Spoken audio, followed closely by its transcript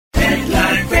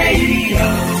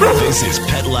This is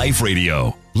Pet Life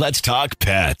Radio. Let's talk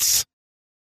pets.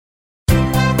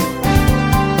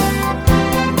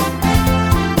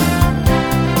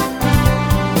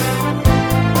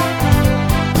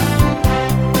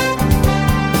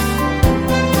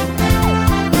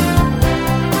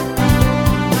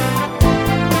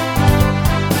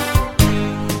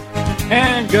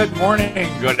 And good morning,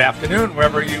 good afternoon,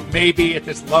 wherever you may be at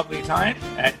this lovely time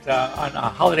on a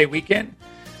holiday weekend,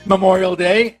 Memorial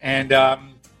Day, and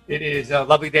it is a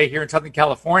lovely day here in Southern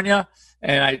California,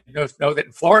 and I know that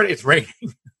in Florida it's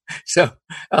raining, so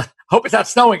hope it's not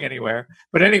snowing anywhere.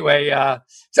 But anyway,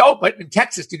 but in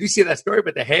Texas, did you see that story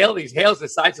about the hail? These hails the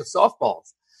size of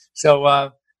softballs.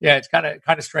 So yeah, it's kind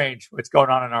of strange what's going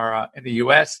on in the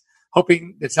U.S.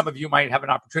 Hoping that some of you might have an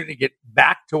opportunity to get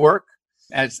back to work,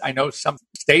 as I know some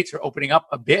states are opening up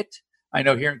a bit. I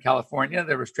know here in California,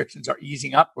 the restrictions are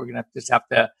easing up. We're going to just have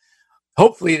to,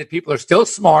 hopefully the people are still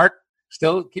smart,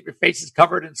 still keep your faces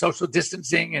covered in social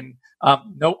distancing and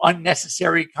no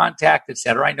unnecessary contact,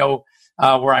 etc. I know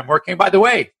where I'm working. By the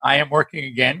way, I am working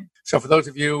again. So for those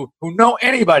of you who know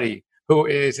anybody who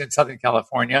is in Southern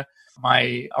California,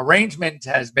 my arrangement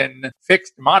has been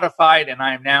fixed, modified, and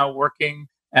I am now working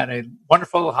at a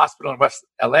wonderful hospital in West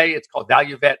LA. It's called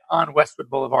Value Vet on Westwood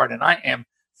Boulevard, and I am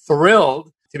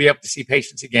thrilled to be able to see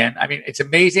patients again. I mean, it's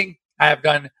amazing. I have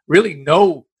done really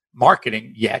no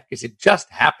marketing yet because it just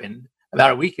happened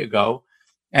about a week ago,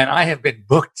 and I have been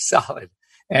booked solid.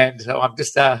 And so I'm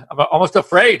just, I'm almost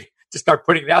afraid to start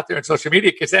putting it out there on social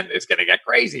media because then it's going to get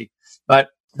crazy. But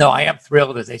no, I am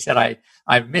thrilled. As I said,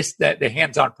 I've missed the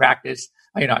hands-on practice.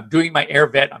 I'm doing my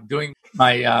AirVet. I'm doing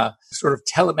my sort of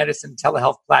telemedicine,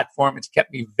 telehealth platform. It's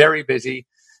kept me very busy.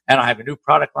 And I have a new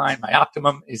product line. My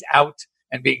Optimum is out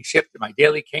and being shipped to my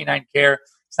daily canine care.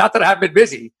 It's not that I haven't been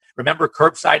busy. Remember,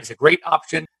 curbside is a great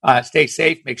option. Stay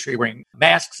safe. Make sure you're wearing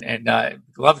masks and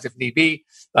gloves if need be.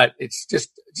 But it's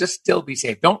just still be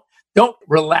safe. Don't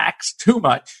relax too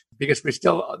much because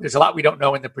there's a lot we don't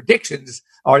know. And the predictions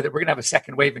are that we're going to have a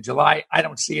second wave in July. I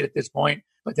don't see it at this point.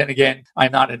 But then again,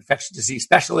 I'm not an infectious disease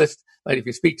specialist. But if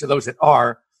you speak to those that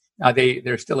are,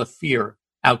 there's still a fear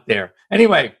out there.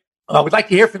 Anyway, we'd like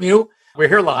to hear from you. We're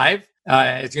here live,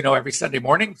 as you know, every Sunday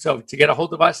morning. So to get a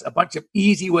hold of us, a bunch of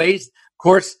easy ways. Of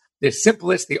course, the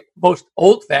simplest, the most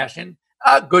old-fashioned,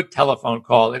 a good telephone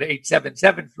call at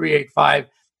 877-385-8882.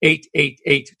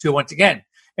 Once again,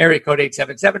 area code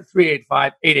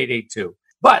 877-385-8882.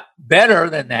 But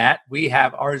better than that, we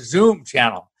have our Zoom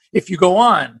channel. If you go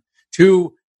on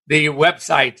to the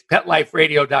website,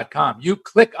 PetLifeRadio.com, you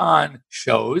click on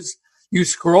shows, you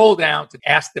scroll down to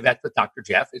Ask the Vet with Dr.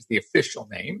 Jeff is the official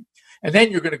name, and then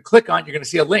you're going to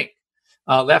see a link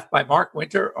left by Mark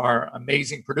Winter, our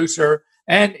amazing producer,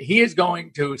 and he is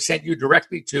going to send you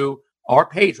directly to our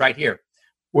page right here,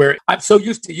 where I'm so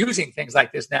used to using things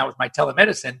like this now with my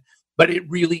telemedicine, but it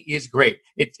really is great.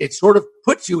 It sort of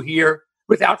puts you here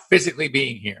without physically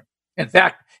being here. In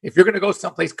fact, if you're going to go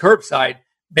someplace curbside,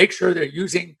 make sure they're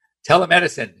using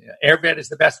telemedicine. AirVet is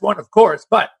the best one, of course,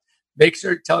 but make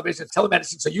sure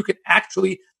telemedicine so you can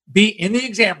actually be in the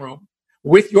exam room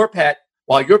with your pet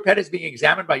while your pet is being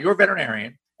examined by your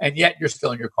veterinarian, and yet you're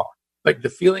still in your car. But the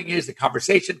feeling is the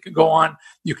conversation can go on.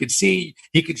 You can see,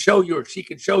 he can show you or she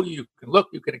can show you, you can look,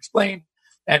 you can explain,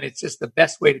 and it's just the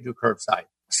best way to do curbside.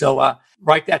 So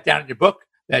write that down in your book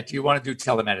that you want to do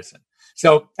telemedicine.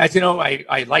 So as you know,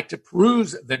 I like to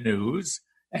peruse the news,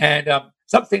 and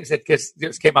some things that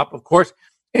just came up, of course.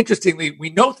 Interestingly, we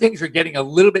know things are getting a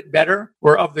little bit better.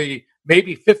 We're of the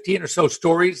maybe 15 or so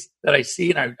stories that I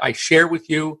see and I share with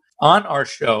you on our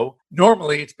show.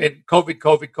 Normally, it's been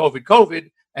COVID,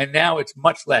 and now it's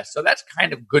much less. So that's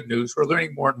kind of good news. We're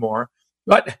learning more and more,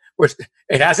 but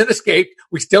it hasn't escaped.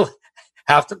 We still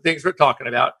have some things we're talking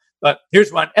about. But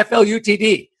here's one,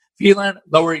 FLUTD, feline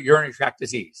lower urinary tract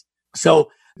disease.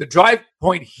 So the drive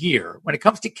point here, when it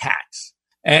comes to cats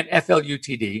and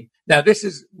FLUTD, now this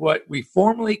is what we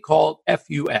formerly called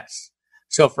FUS.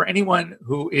 So for anyone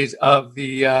who is of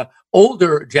the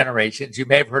older generations, you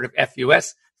may have heard of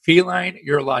FUS, feline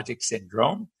urologic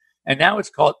syndrome. And now it's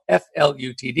called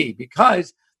FLUTD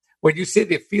because when you say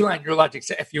the feline urologic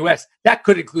FUS, that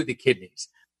could include the kidneys.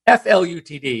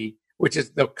 FLUTD, which is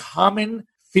the common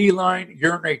feline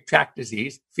urinary tract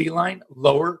disease, feline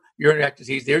lower urinary tract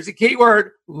disease. There's a key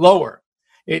word, lower.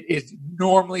 It is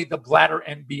normally the bladder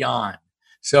and beyond.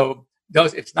 So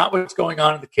it's not what's going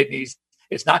on in the kidneys.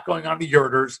 It's not going on in the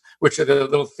ureters, which are the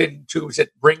little thin tubes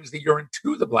that brings the urine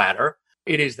to the bladder.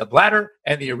 It is the bladder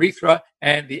and the urethra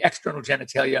and the external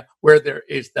genitalia where there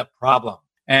is the problem.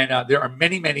 And there are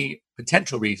many, many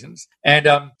potential reasons. And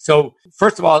so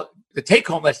first of all, the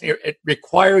take-home lesson here, it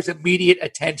requires immediate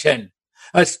attention,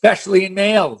 especially in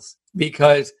males,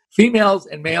 because females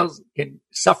and males can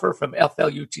suffer from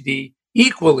FLUTD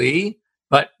equally,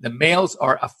 but the males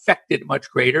are affected much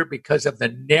greater because of the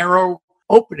narrow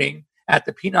opening at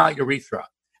the penile urethra.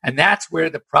 And that's where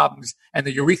the problems and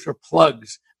the urethra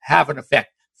plugs have an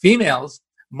effect. Females,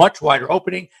 much wider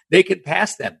opening, they can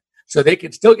pass them. So they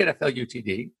can still get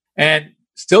FLUTD and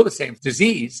still the same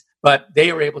disease, but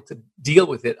they are able to deal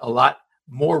with it a lot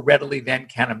more readily than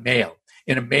can a male.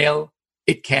 In a male,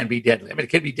 it can be deadly. I mean, it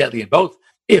can be deadly in both,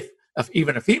 if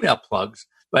even a female plugs,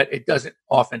 but it doesn't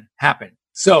often happen.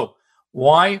 So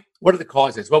why? What are the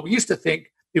causes? Well, we used to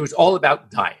think it was all about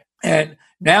diet. And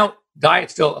now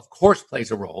diet still, of course,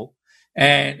 plays a role.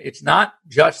 And it's not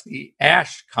just the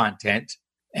ash content,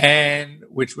 and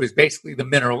which was basically the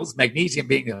minerals, magnesium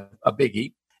being a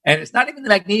biggie. And it's not even the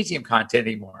magnesium content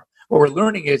anymore. What we're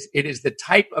learning is it is the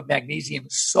type of magnesium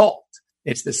salt.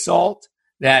 It's the salt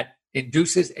that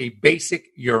induces a basic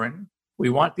urine. We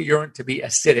want the urine to be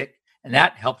acidic, and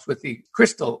that helps with the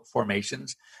crystal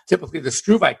formations, typically the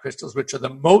struvite crystals, which are the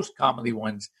most commonly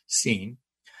ones seen.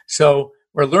 So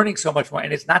we're learning so much more,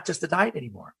 and it's not just the diet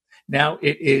anymore. Now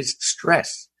it is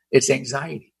stress, it's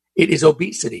anxiety, it is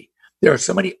obesity. There are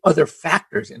so many other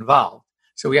factors involved.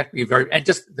 So we have to be and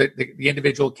just the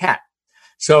individual cat.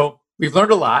 So we've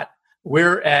learned a lot,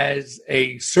 whereas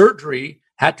a surgery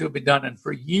had to have been done, and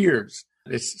for years,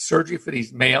 this surgery for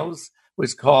these males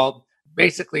was called,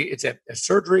 basically, it's a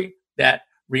surgery that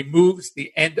removes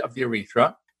the end of the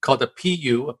urethra, called a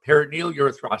PU, a perineal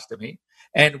urethrostomy.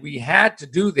 And we had to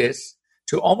do this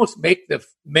to almost make the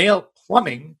male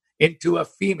plumbing into a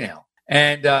female.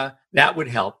 And that would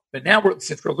help. But now,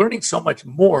 since we're learning so much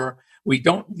more, we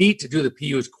don't need to do the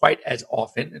PUs quite as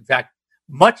often. In fact,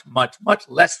 much, much, much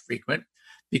less frequent,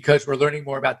 because we're learning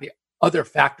more about the other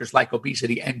factors like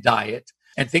obesity and diet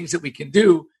and things that we can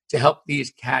do to help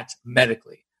these cats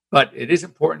medically. But it is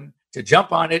important to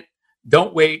jump on it.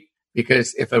 Don't wait,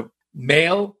 because if a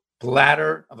male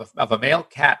bladder of a male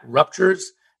cat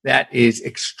ruptures, that is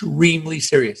extremely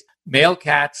serious. Male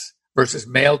cats versus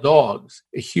male dogs,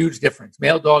 a huge difference.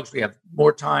 Male dogs, we have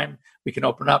more time. We can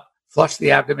open up, flush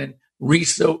the abdomen,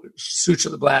 suture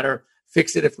the bladder,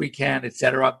 fix it if we can,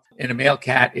 etc. In a male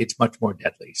cat, it's much more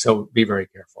deadly. So be very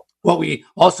careful. Well, we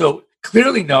also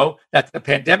clearly know that the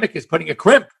pandemic is putting a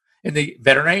crimp in the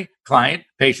veterinary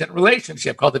client-patient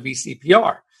relationship called the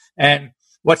VCPR. And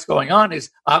what's going on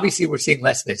is, obviously, we're seeing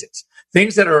less visits.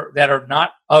 Things that are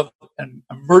not of an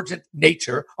emergent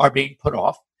nature are being put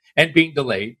off and being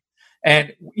delayed.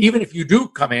 And even if you do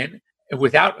come in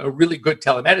without a really good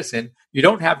telemedicine, you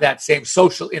don't have that same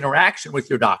social interaction with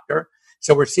your doctor.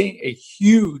 So we're seeing a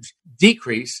huge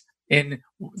decrease in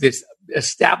this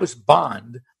established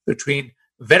bond between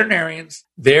veterinarians,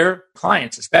 their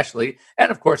clients especially,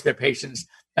 and of course their patients.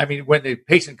 I mean, when the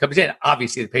patient comes in,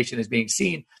 obviously the patient is being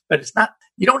seen, but it's not,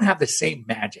 you don't have the same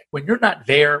magic. When you're not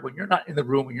there, when you're not in the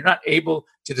room, when you're not able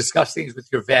to discuss things with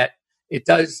your vet, it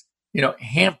does,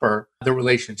 hamper the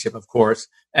relationship, of course.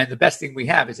 And the best thing we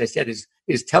have, as I said, is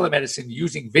telemedicine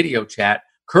using video chat,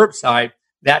 curbside,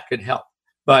 that could help.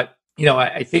 But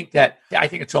I think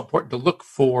it's so important to look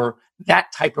for that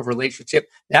type of relationship,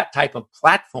 that type of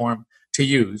platform to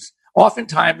use.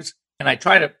 Oftentimes, and I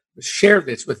try to share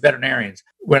this with veterinarians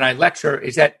when I lecture,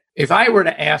 is that if I were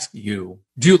to ask you,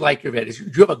 do you like your vet? Do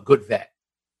you have a good vet?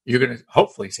 You're going to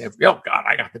hopefully say, oh God,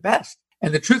 I got the best.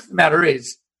 And the truth of the matter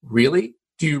is, really?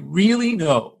 Do you really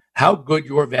know how good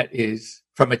your vet is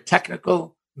from a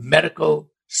technical, medical,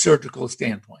 surgical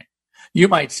standpoint? You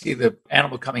might see the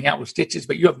animal coming out with stitches,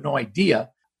 but you have no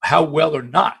idea how well or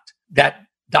not that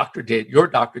your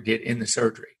doctor did in the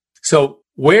surgery. So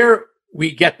where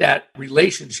we get that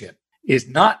relationship is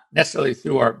not necessarily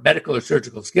through our medical or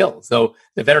surgical skills, though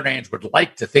the veterinarians would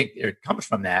like to think it comes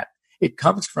from that. It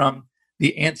comes from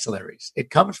the ancillaries.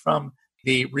 It comes from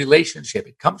the relationship.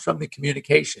 It comes from the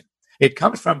communication. It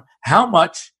comes from how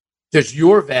much does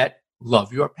your vet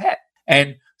love your pet?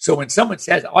 And so when someone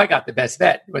says, oh, I got the best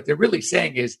vet, what they're really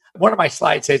saying is, one of my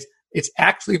slides says, it's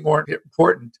actually more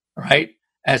important, right,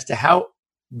 as to how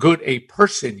good a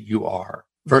person you are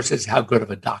versus how good of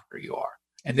a doctor you are.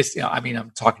 And this,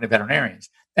 I'm talking to veterinarians,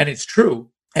 and it's true.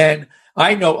 And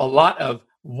I know a lot of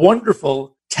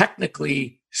wonderful,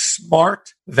 technically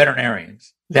smart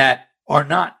veterinarians that are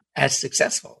not as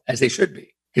successful as they should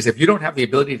be. Because if you don't have the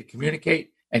ability to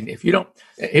communicate, and if you don't,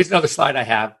 here's another slide I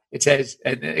have. It says,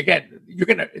 and again,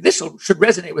 this should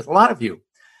resonate with a lot of you,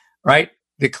 right?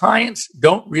 The clients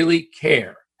don't really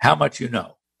care how much you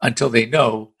know until they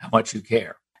know how much you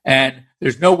care. And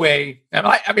there's no way,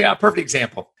 a perfect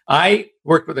example. I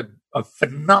worked with a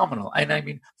phenomenal, and I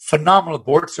mean phenomenal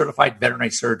board certified veterinary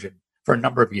surgeon for a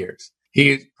number of years.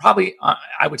 He's probably,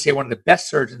 I would say, one of the best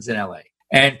surgeons in LA.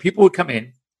 And people would come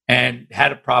in and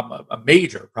had a problem, a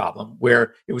major problem,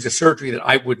 where it was a surgery that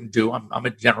I wouldn't do. I'm a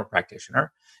general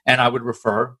practitioner, and I would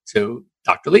refer to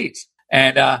Dr. Leeds.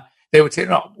 And they would say,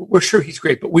 no, we're sure he's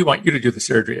great, but we want you to do the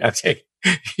surgery. I'd say,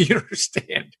 you don't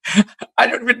understand. I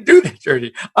don't even do that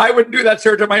surgery. I wouldn't do that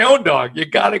surgery on my own dog. You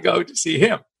got to go to see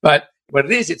him. But what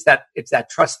it is, it's that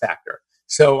trust factor.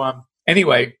 So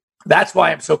anyway, that's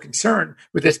why I'm so concerned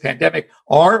with this pandemic.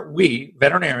 Are we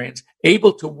veterinarians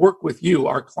able to work with you,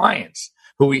 our clients,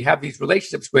 who we have these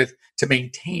relationships with, to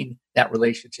maintain that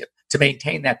relationship, to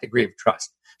maintain that degree of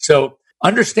trust? So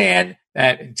understand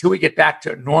that until we get back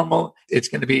to normal, it's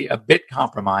going to be a bit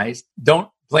compromised. Don't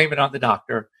blame it on the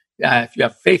doctor. If you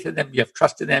have faith in them, you have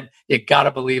trust in them, you got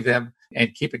to believe them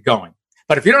and keep it going.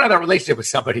 But if you don't have that relationship with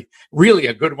somebody, really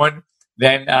a good one,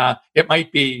 then it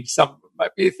might be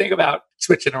think about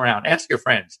switching around. Ask your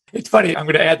friends. It's funny. I'm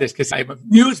going to add this because I'm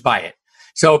amused by it.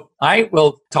 So I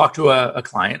will talk to a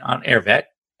client on AirVet,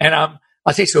 and I'll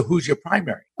say, so who's your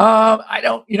primary? I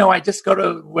don't, I just go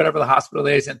to whatever the hospital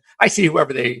is and I see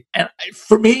whoever and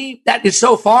for me, that is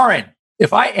so foreign.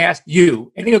 If I ask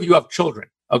you, any of you have children,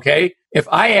 okay? If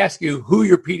I ask you who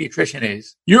your pediatrician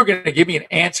is, you're going to give me an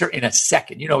answer in a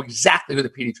second. You know exactly who the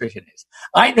pediatrician is.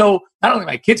 I know not only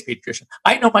my kid's pediatrician,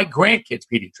 I know my grandkid's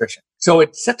pediatrician. So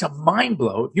it's such a mind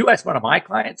blow. If you ask one of my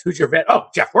clients, who's your vet? Oh,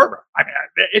 Jeff Werber. I mean,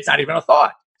 it's not even a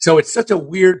thought. So it's such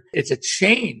it's a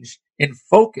change in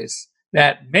focus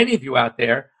that many of you out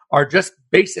there are just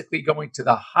basically going to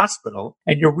the hospital,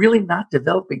 and you're really not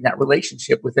developing that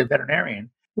relationship with a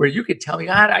veterinarian where you could tell me,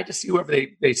 I just see whoever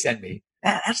they send me.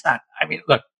 That's not,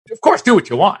 look, of course, do what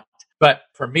you want. But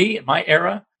for me, in my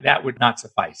era, that would not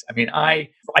suffice. I mean, I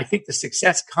think the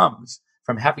success comes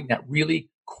from having that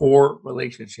really core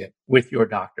relationship with your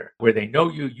doctor where they know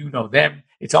you, you know them.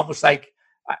 It's almost like,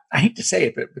 I hate to say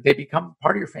it, but they become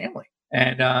part of your family.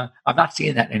 And I'm not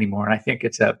seeing that anymore. And I think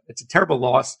it's a terrible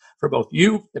loss for both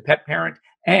you, the pet parent,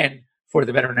 and for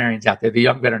the veterinarians out there, the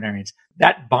young veterinarians.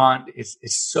 That bond is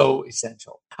so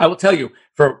essential. I will tell you,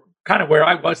 for kind of where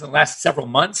I was in the last several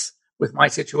months with my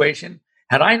situation,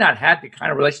 had I not had the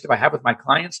kind of relationship I have with my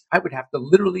clients, I would have to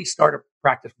literally start a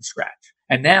practice from scratch.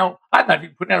 And now I'm not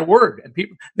even putting out a word. And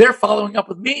they're following up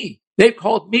with me. They've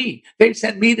called me. They've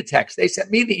sent me the text. They sent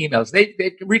me the emails. They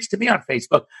reached to me on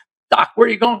Facebook. Doc, where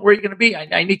are you going? Where are you going to be?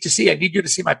 I need you to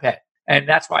see my pet. And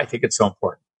that's why I think it's so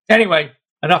important. Anyway,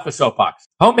 enough of soapbox.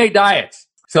 Homemade diets.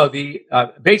 So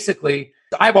basically,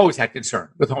 I've always had concern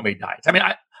with homemade diets. I mean,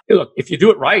 look, if you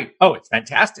do it right, it's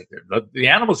fantastic. The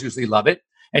animals usually love it,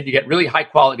 and you get really high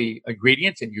quality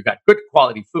ingredients, and you got good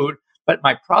quality food. But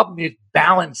my problem is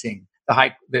balancing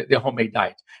the homemade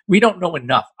diets. We don't know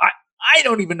enough. I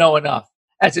don't even know enough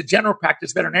as a general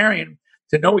practice veterinarian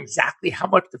to know exactly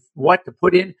what to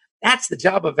put in. That's the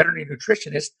job of a veterinary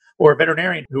nutritionist or a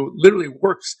veterinarian who literally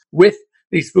works with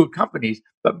these food companies.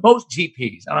 But most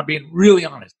GPs, and I'm being really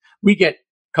honest, we get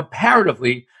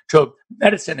comparatively to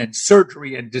medicine and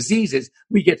surgery and diseases,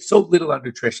 we get so little on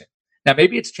nutrition. Now,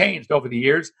 maybe it's changed over the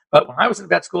years, but when I was in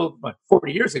vet school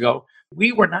 40 years ago,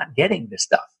 we were not getting this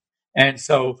stuff. And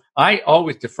so I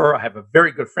always defer. I have a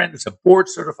very good friend who's a board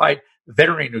certified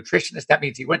veterinary nutritionist. That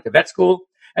means he went to vet school,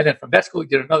 and then from vet school, he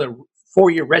did another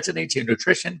 4-year residency in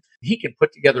nutrition. He can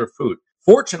put together food.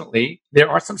 Fortunately, there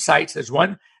are some sites. There's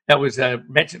one that was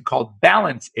mentioned called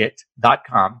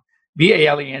balanceit.com,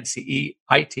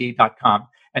 BALENCEIT.com,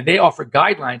 and they offer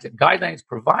guidelines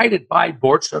provided by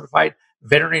board certified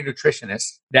veterinary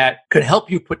nutritionists that could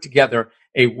help you put together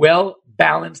a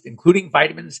well-balanced, including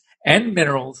vitamins and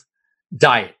minerals,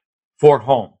 diet for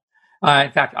home.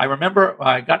 In fact, I remember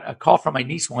I got a call from my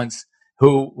niece once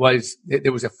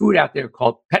there was a food out there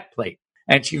called Pet Plate,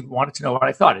 and she wanted to know what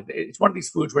I thought. It's one of these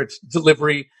foods where it's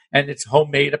delivery and it's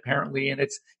homemade apparently, and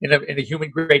it's in a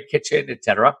human grade kitchen,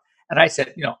 etc. And I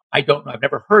said, I don't know. I've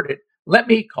never heard it. Let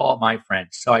me call my friend.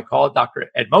 So I called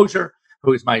Dr. Ed Mosier,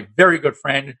 who is my very good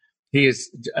friend. He is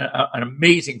an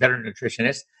amazing veterinary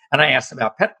nutritionist. And I asked him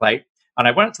about Pet Plate, and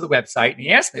I went onto the website, and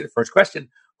he asked me the first question,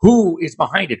 who is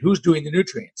behind it? Who's doing the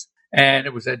nutrients? And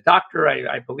it was a doctor,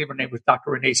 I believe her name was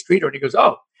Dr. Renee Streeter. And he goes,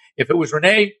 if it was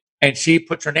Renee and she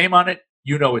puts her name on it,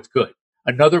 it's good.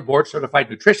 Another board certified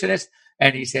nutritionist.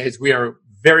 And he says, we are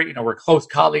we're close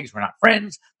colleagues. We're not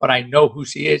friends, but I know who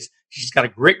she is. She's got a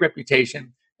great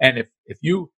reputation. And if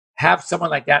you have someone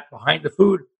like that behind the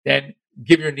food, then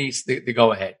give your niece the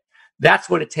go ahead. That's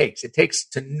what it takes. It takes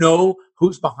to know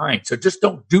who's behind. So just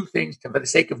don't do things for the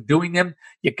sake of doing them.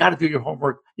 You got to do your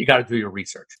homework. You got to do your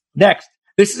research. Next,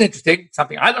 this is interesting.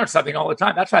 I learn something all the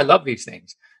time. That's why I love these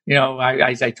things.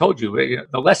 As I told you,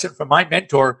 the lesson from my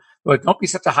mentor was don't be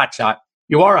such a hotshot.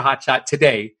 You are a hotshot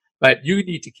today, but you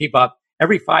need to keep up.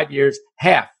 Every 5 years,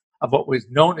 half of what was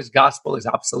known as gospel is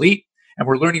obsolete, and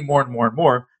we're learning more and more and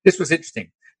more. This was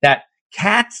interesting, that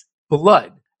cat's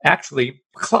blood actually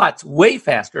clots way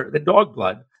faster than dog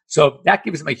blood. So that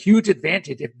gives them a huge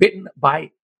advantage if bitten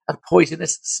by a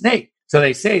poisonous snake. So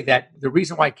they say that the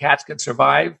reason why cats can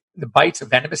survive the bites of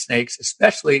venomous snakes,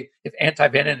 especially if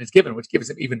antivenom is given, which gives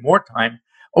them even more time,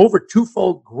 over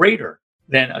twofold greater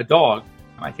than a dog.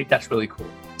 I think that's really cool.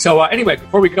 So anyway,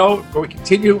 before we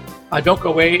continue, don't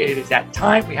go away. It is that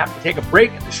time. We have to take a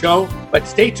break in the show, but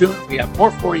stay tuned. We have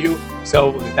more for you. So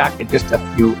we'll be back in just a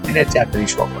few minutes after these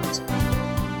short ones.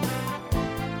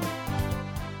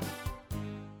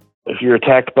 If you're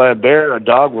attacked by a bear, a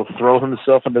dog will throw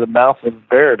himself into the mouth of the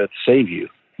bear to save you.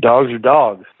 Dogs are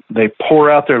dogs. They pour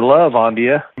out their love onto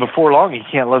you. Before long, you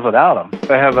can't live without them.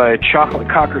 I have a chocolate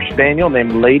cocker spaniel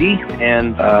named Lady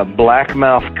and a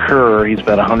blackmouth cur. He's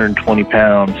about 120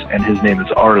 pounds, and his name is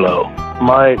Arlo.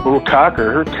 My little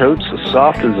cocker, her coat's as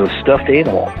soft as a stuffed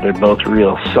animal. They're both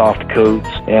real soft coats,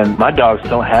 and my dogs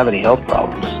don't have any health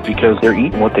problems because they're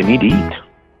eating what they need to eat.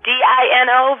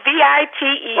 DINOVITE.com.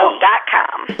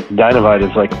 Dynavite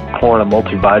is like pouring a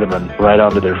multivitamin right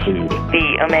onto their food.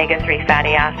 The omega-3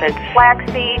 fatty acids.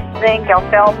 Flaxseed, zinc,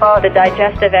 alfalfa, the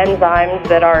digestive enzymes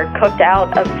that are cooked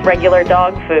out of regular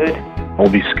dog food.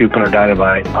 We'll be scooping our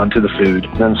Dynavite onto the food,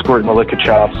 then squirting the liquor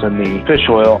chops and the fish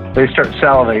oil. They start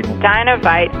salivating.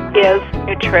 Dynavite is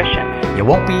nutrition. You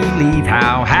won't believe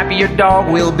how happy your dog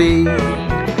will be.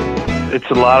 It's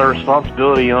a lot of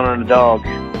responsibility owning a dog.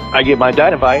 I get my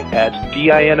Dynavite at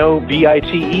DINOVITE.com.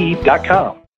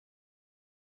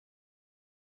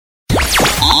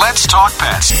 Let's talk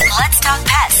pets. Let's talk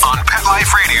pets On Pet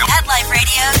Life Radio. Pet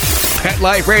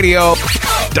Life Radio.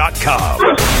 PetLifeRadio.com.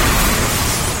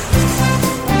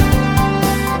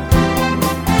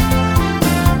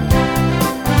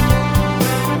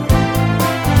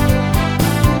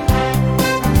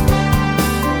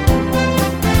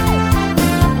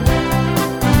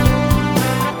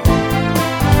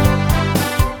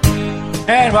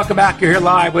 And welcome back. You're here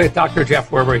live with Dr. Jeff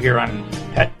Werber here on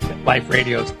Pet Life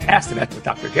Radio's Ask the Vets with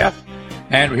Dr. Jeff.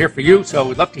 And we're here for you, so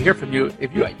we'd love to hear from you.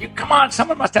 If you come on,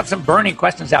 someone must have some burning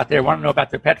questions out there, want to know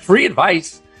about their pet. Free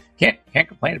advice. Can't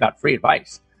complain about free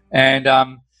advice. And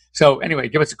so anyway,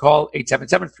 give us a call,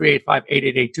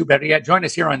 877-385-8882. Better yet, join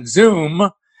us here on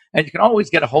Zoom. And you can always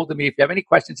get a hold of me if you have any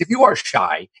questions. If you are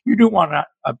shy, you do want to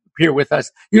appear with us,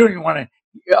 you don't even want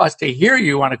us to hear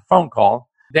you on a phone call,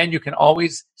 then you can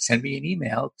always send me an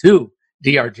email to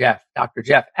Dr.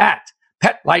 Jeff at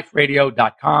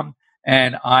PetLifeRadio.com,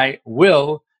 and I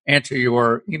will answer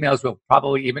your emails. We'll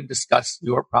probably even discuss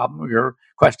your problem or your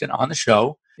question on the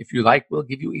show. If you like, we'll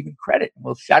give you even credit and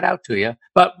we'll shout out to you,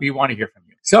 but we want to hear from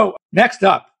you. So next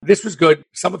up, this was good.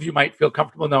 Some of you might feel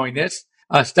comfortable knowing this.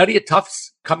 A study at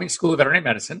Tufts Cummings School of Veterinary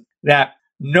Medicine that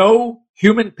no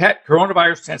human-pet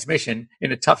coronavirus transmission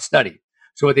in a Tufts study.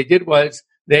 So what they did was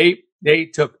they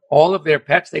took all of their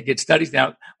pets. They did studies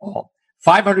now,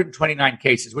 529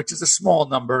 cases, which is a small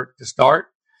number to start,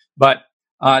 but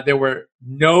there were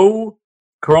no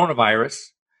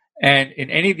coronavirus and in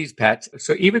any of these pets.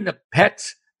 So even the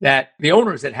pets that the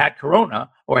owners that had corona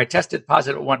or had tested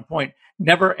positive at one point,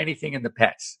 never anything in the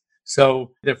pets.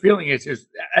 So the feeling is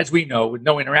as we know, with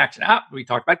no interaction. We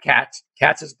talked about cats.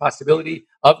 Cats is a possibility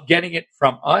of getting it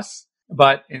from us,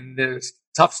 but in this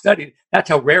tough study, that's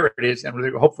how rare it is. And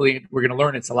hopefully we're going to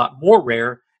learn it's a lot more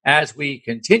rare as we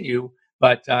continue.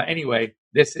 But anyway,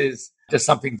 this is just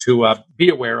something to be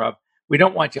aware of. We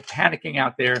don't want you panicking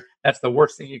out there. That's the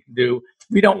worst thing you can do.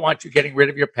 We don't want you getting rid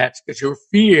of your pets because you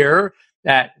fear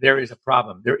that there is a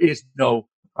problem. There is no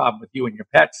problem with you and your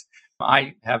pets.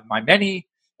 I have my many,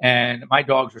 and my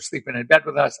dogs are sleeping in bed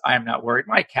with us. I am not worried.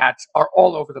 My cats are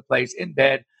all over the place, in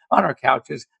bed, on our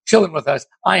couches, chilling with us.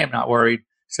 I am not worried.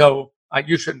 So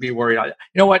you shouldn't be worried. You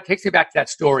know what? Takes me back to that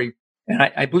story, and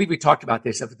I believe we talked about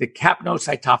this, of the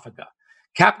Capnocytophaga.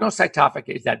 Capnocytophaga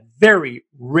is that very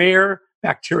rare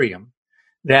bacterium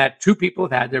that two people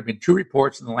have had. There have been two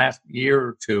reports in the last year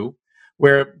or two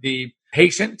where the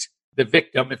patient, the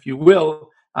victim, if you will,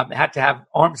 had to have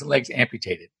arms and legs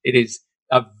amputated. It is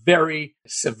a very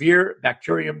severe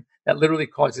bacterium that literally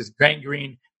causes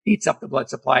gangrene, eats up the blood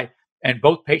supply, and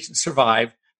both patients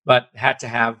survived, but had to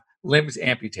have limbs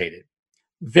amputated.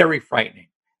 Very frightening.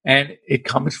 And it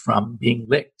comes from being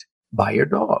licked by your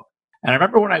dog. And I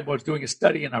remember when I was doing a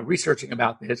study and researching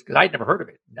about this, because I'd never heard of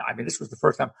it. I mean, this was the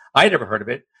first time I'd ever heard of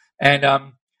it. And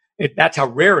that's how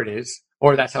rare it is,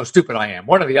 or that's how stupid I am,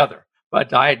 one or the other.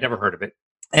 but I had never heard of it.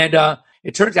 And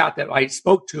it turns out that I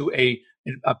spoke to a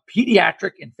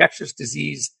pediatric infectious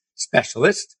disease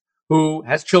specialist who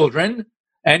has children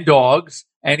and dogs.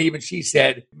 And even she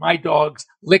said, my dogs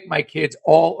lick my kids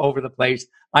all over the place.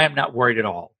 I am not worried at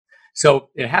all. So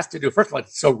it has to do, first of all,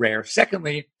 it's so rare.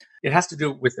 Secondly, it has to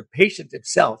do with the patient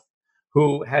itself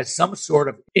who has some sort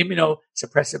of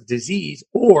immunosuppressive disease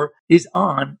or is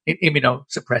on an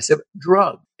immunosuppressive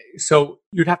drug. So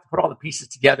you'd have to put all the pieces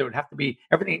together.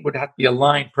 Everything would have to be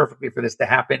aligned perfectly for this to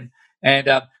happen. And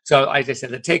so, as I said,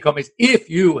 the take home is if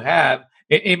you have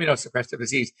an immunosuppressive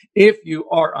disease, if you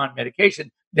are on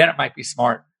medication, then it might be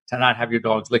smart to not have your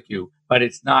dogs lick you. But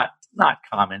it's not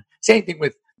common. Same thing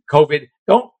with COVID.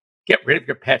 Don't get rid of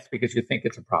your pets because you think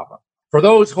it's a problem. For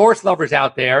those horse lovers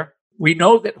out there, we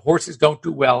know that horses don't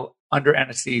do well under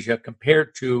anesthesia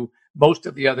compared to most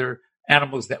of the other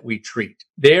animals that we treat.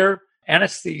 Their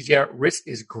anesthesia risk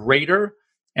is greater,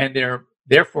 and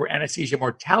therefore anesthesia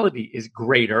mortality is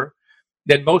greater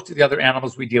than most of the other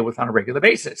animals we deal with on a regular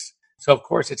basis. So, of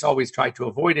course, it's always tried to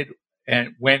avoid it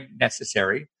and when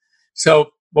necessary.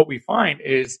 So what we find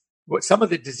is what some of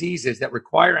the diseases that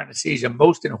require anesthesia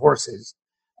most in horses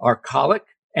are colic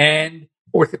and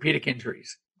orthopedic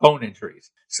injuries, bone injuries.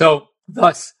 So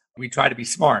thus, we try to be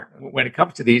smart when it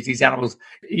comes to these animals.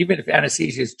 Even if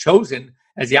anesthesia is chosen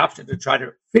as the option to try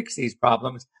to fix these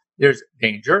problems, there's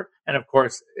danger. And of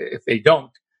course, if they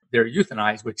don't, they're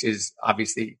euthanized, which is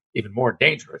obviously even more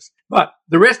dangerous. But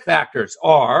the risk factors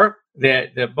are that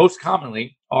most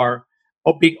commonly are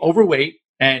being overweight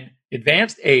and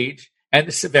advanced age and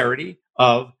the severity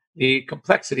of the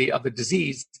complexity of the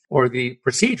disease or the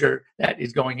procedure that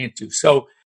is going into. So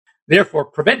therefore,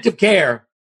 preventive care,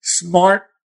 smart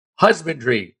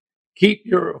husbandry, keep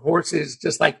your horses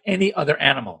just like any other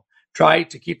animal. Try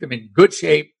to keep them in good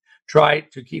shape. Try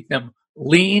to keep them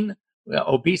lean.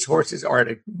 Obese horses are at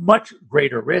a much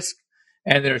greater risk.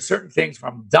 And there are certain things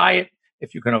from diet,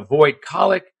 if you can avoid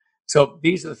colic. So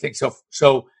these are the things.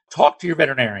 So talk to your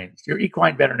veterinarians, your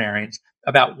equine veterinarians,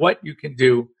 about what you can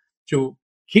do to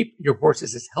keep your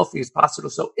horses as healthy as possible.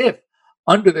 So if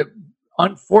under the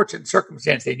unfortunate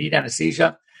circumstance they need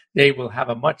anesthesia, they will have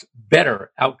a much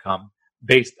better outcome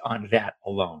based on that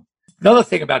alone. Another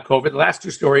thing about COVID, the last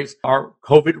two stories are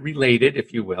COVID related,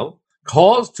 if you will.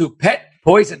 Calls to pet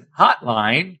poison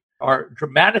hotline are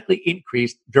dramatically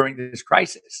increased during this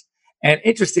crisis. And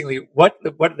interestingly, what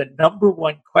the number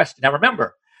one question? Now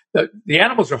remember, the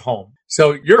animals are home,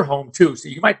 so you're home too. So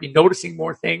you might be noticing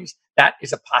more things. That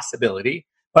is a possibility.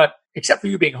 But except for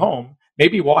you being home,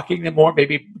 maybe walking them more,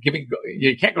 maybe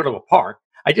you can't go to a park.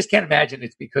 I just can't imagine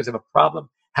it's because of a problem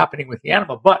happening with the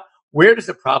animal. But where does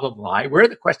the problem lie? Where are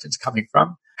the questions coming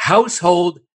from?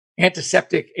 Household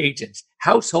antiseptic agents,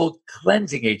 household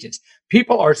cleansing agents.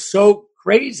 People are so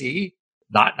crazy,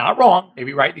 not wrong,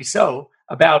 maybe rightly so,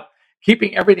 about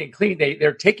keeping everything clean.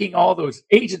 They're taking all those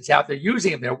agents out. They're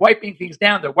using them. They're wiping things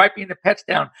down. They're wiping the pets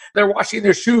down. They're washing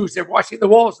their shoes. They're washing the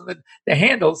walls and the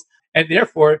handles. And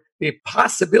therefore, the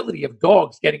possibility of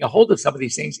dogs getting a hold of some of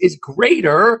these things is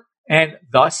greater, and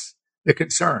thus the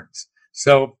concerns.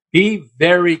 So be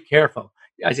very careful.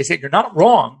 As I said, you're not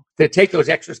wrong to take those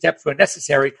extra steps when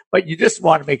necessary, but you just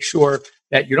want to make sure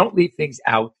that you don't leave things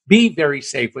out. Be very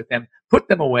safe with them. Put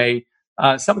them away.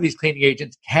 Some of these cleaning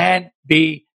agents can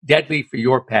be deadly for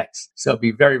your pets. So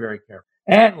be very, very careful.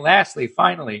 And lastly,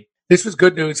 finally, this was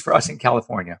good news for us in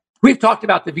California. We've talked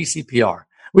about the VCPR.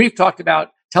 We've talked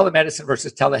about telemedicine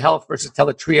versus telehealth versus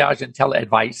teletriage and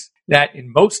teleadvice, that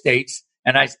in most states,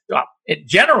 and in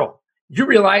general, you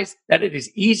realize that it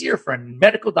is easier for a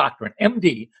medical doctor, an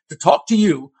MD, to talk to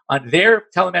you on their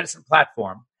telemedicine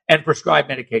platform and prescribe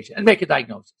medication and make a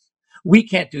diagnosis. We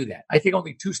can't do that. I think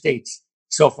only 2 states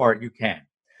so far you can.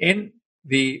 In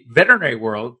the veterinary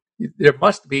world, there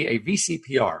must be a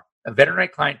VCPR, a veterinary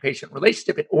client-patient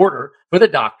relationship, in order for the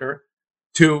doctor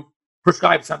to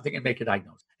prescribe something and make a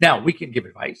diagnosis. Now, we can give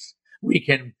advice. We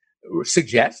can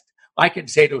suggest. I can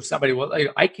say to somebody, well,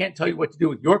 I can't tell you what to do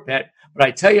with your pet, but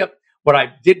I tell you what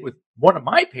I did with one of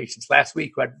my patients last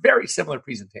week who had very similar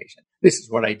presentation. This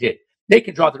is what I did. They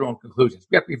can draw their own conclusions.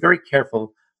 We have to be very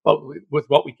careful with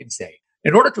what we can say.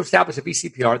 In order to establish a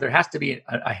VCPR, there has to be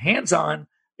a hands-on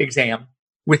exam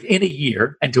within a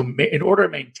year. And in order to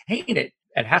maintain it,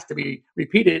 it has to be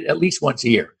repeated at least once a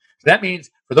year. So that means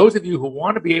for those of you who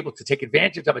want to be able to take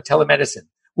advantage of a telemedicine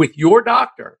with your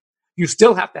doctor, you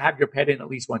still have to have your pet in at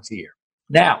least once a year.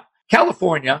 Now,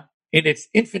 California, in its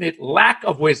infinite lack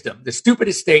of wisdom, the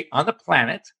stupidest state on the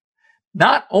planet,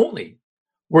 not only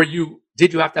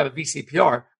did you have to have a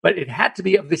VCPR, but it had to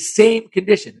be of the same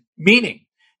condition, meaning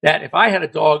that if I had a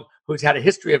dog who's had a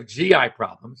history of GI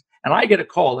problems and I get a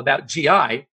call about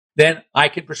GI, then I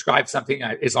can prescribe something.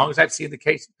 As long as I've seen the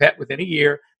case pet within a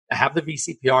year, I have the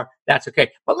VCPR, that's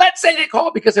okay. But let's say they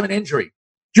call because of an injury.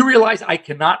 Do you realize I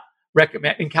cannot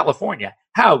recommend in California?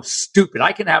 How stupid.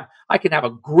 I can have a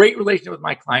great relationship with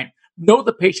my client, know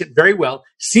the patient very well,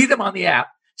 see them on the app,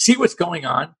 see what's going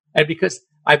on. And because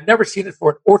I've never seen it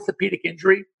for an orthopedic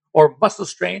injury or muscle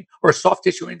strain or a soft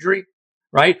tissue injury,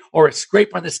 right? Or a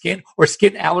scrape on the skin or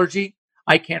skin allergy,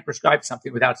 I can't prescribe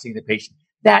something without seeing the patient.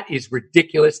 That is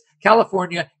ridiculous.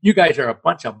 California, you guys are a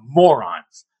bunch of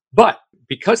morons. But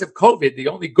because of COVID, the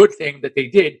only good thing that they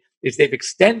did is they've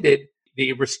extended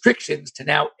the restrictions to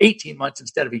now 18 months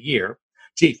instead of a year.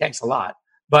 Gee, thanks a lot.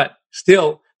 But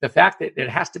still, the fact that it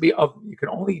has to be you can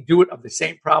only do it of the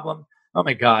same problem. Oh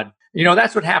my God.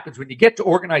 That's what happens when you get to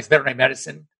organized veterinary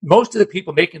medicine. Most of the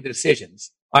people making the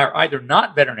decisions are either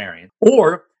not veterinarian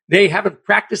or they haven't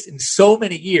practiced in so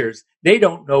many years, they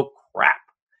don't know crap.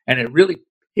 And it really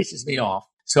pisses me off.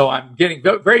 So I'm getting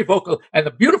very vocal. And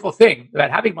the beautiful thing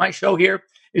about having my show here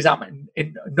is I'm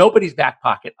in nobody's back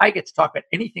pocket. I get to talk about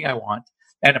anything I want.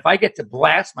 And if I get to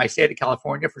blast my state of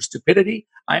California for stupidity,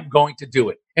 I'm going to do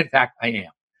it. In fact, I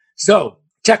am. So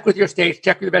check with your states,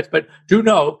 check with your vets, but do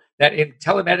know that in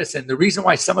telemedicine, the reason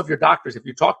why some of your doctors, if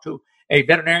you talk to a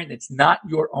veterinarian that's not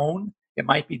your own, it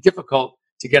might be difficult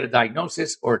to get a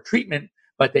diagnosis or a treatment,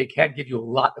 but they can give you a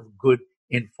lot of good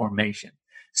information.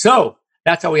 So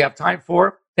that's all we have time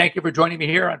for. Thank you for joining me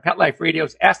here on Pet Life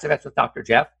Radio's Ask the Vets with Dr.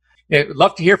 Jeff. I'd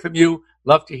love to hear from you.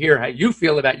 Love to hear how you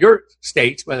feel about your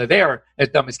states, whether they are as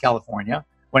dumb as California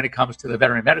when it comes to the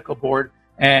Veterinary Medical Board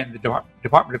and the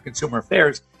Department of Consumer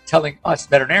Affairs telling us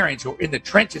veterinarians who are in the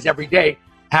trenches every day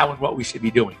how and what we should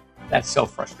be doing. That's so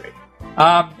frustrating.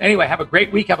 Anyway, have a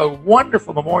great week. Have a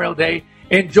wonderful Memorial Day.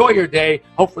 Enjoy your day.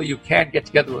 Hopefully you can get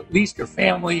together with at least your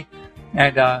family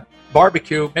and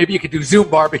barbecue. Maybe you could do Zoom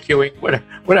barbecuing,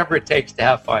 whatever it takes to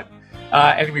have fun.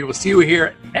 And we will see you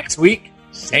here next week,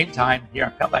 same time here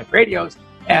on Pet Life Radio's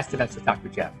Ask the Vets with Dr.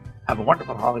 Jeff. Have a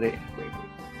wonderful holiday and a great week.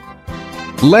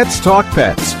 Let's Talk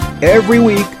Pets, every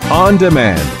week on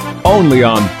demand, only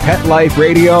on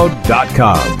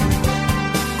PetLifeRadio.com.